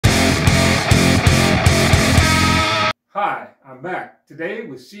Hi, I'm back today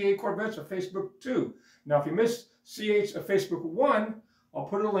with C8 Corvettes of Facebook 2. Now if you missed C8 of Facebook 1, I'll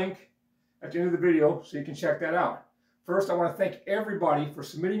put a link at the end of the video so you can check that out. First, I want to thank everybody for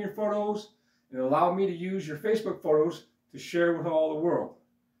submitting your photos and allowing me to use your Facebook photos to share with all the world.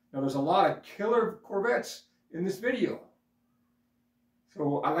 Now there's a lot of killer Corvettes in this video.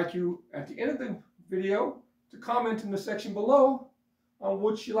 So I'd like you at the end of the video to comment in the section below on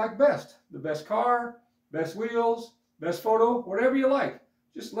which you like best. The best car, best wheels, best photo, whatever you like.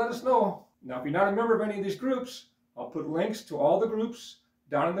 Just let us know. Now, if you're not a member of any of these groups, I'll put links to all the groups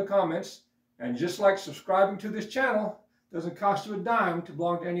down in the comments. And just like subscribing to this channel, doesn't cost you a dime to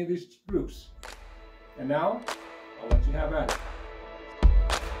belong to any of these groups. And now, I'll let you have at it.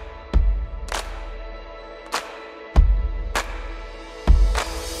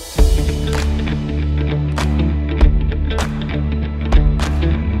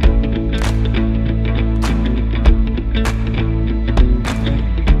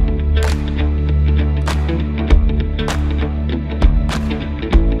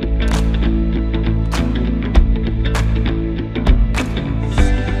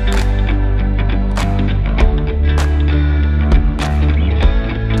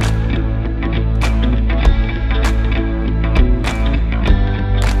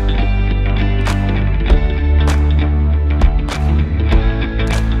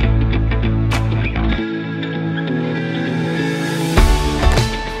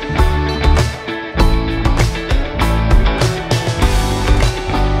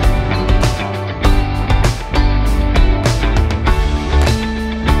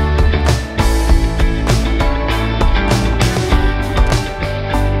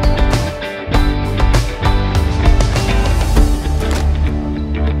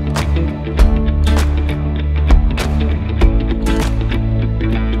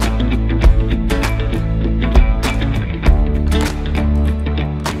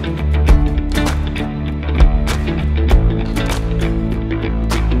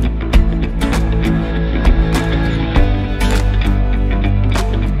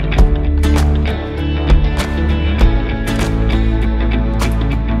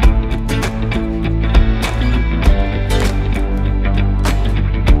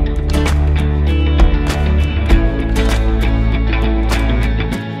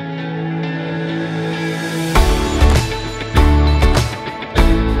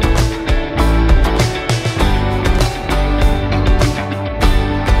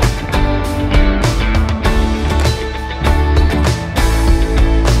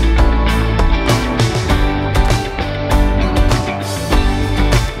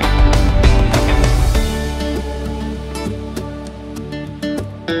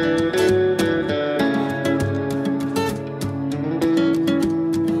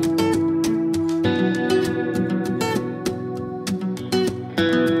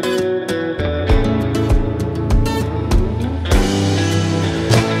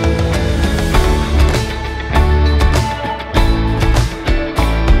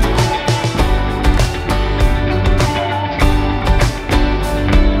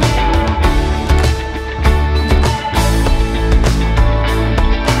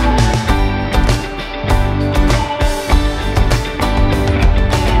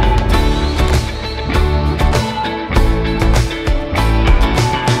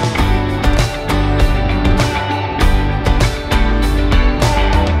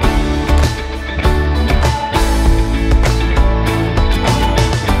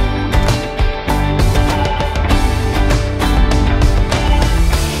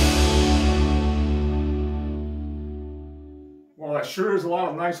 Well, that sure is a lot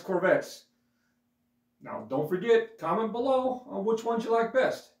of nice Corvettes. Now, don't forget, comment below on which ones you like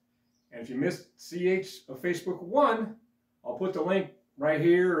best. And if you missed C8 of Facebook 1, I'll put the link right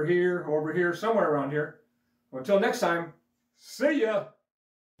here or over here, somewhere around here. Until next time, see ya!